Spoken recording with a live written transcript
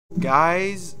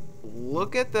Guys,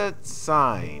 look at that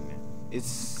sign. It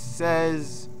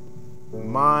says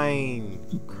Minecraft.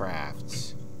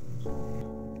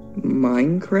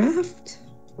 Minecraft?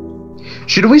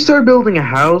 Should we start building a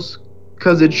house?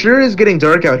 Cause it sure is getting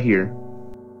dark out here.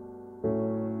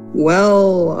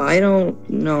 Well, I don't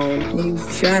know. Hey,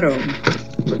 Shadow,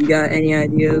 you got any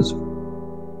ideas?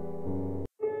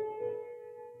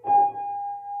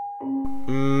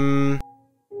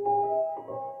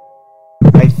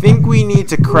 I think we need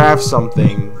to craft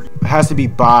something. It has to be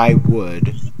by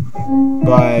wood.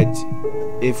 But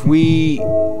if we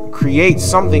create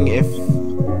something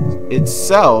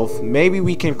itself, maybe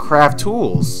we can craft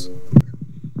tools.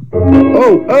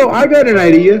 Oh, I got an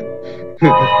idea.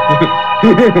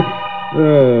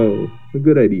 Oh, a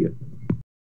good idea.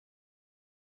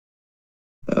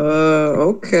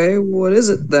 Okay, what is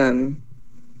it then?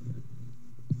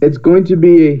 It's going to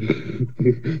be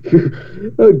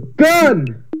a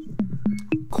gun!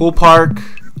 Cool Park,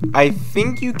 I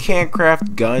think you can't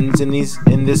craft guns in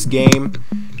this game.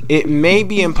 It may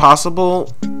be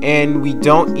impossible, and we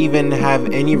don't even have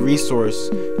any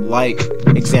resource like,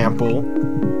 example,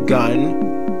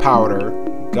 gunpowder,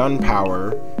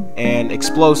 and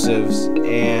explosives,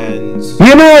 and...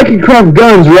 You know I can craft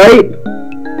guns, right?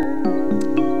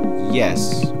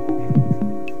 Yes.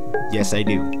 Yes, I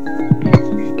do.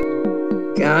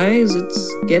 Guys,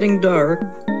 it's getting dark.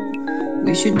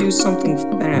 We should do something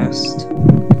fast.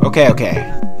 Okay.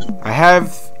 I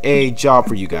have a job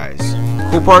for you guys.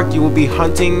 Cool Park, you will be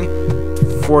hunting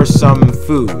for some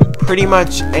food. Pretty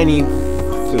much any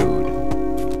food.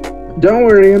 Don't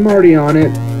worry, I'm already on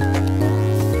it.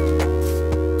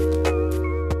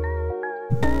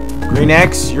 Green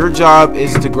X, your job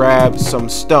is to grab some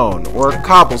stone or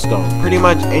cobblestone. Pretty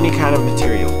much any kind of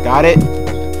material. Got it?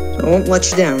 I won't let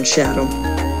you down, Shadow.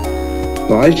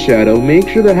 Bye, Shadow. Make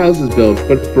sure the house is built,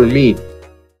 but for me.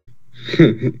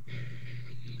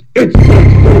 It's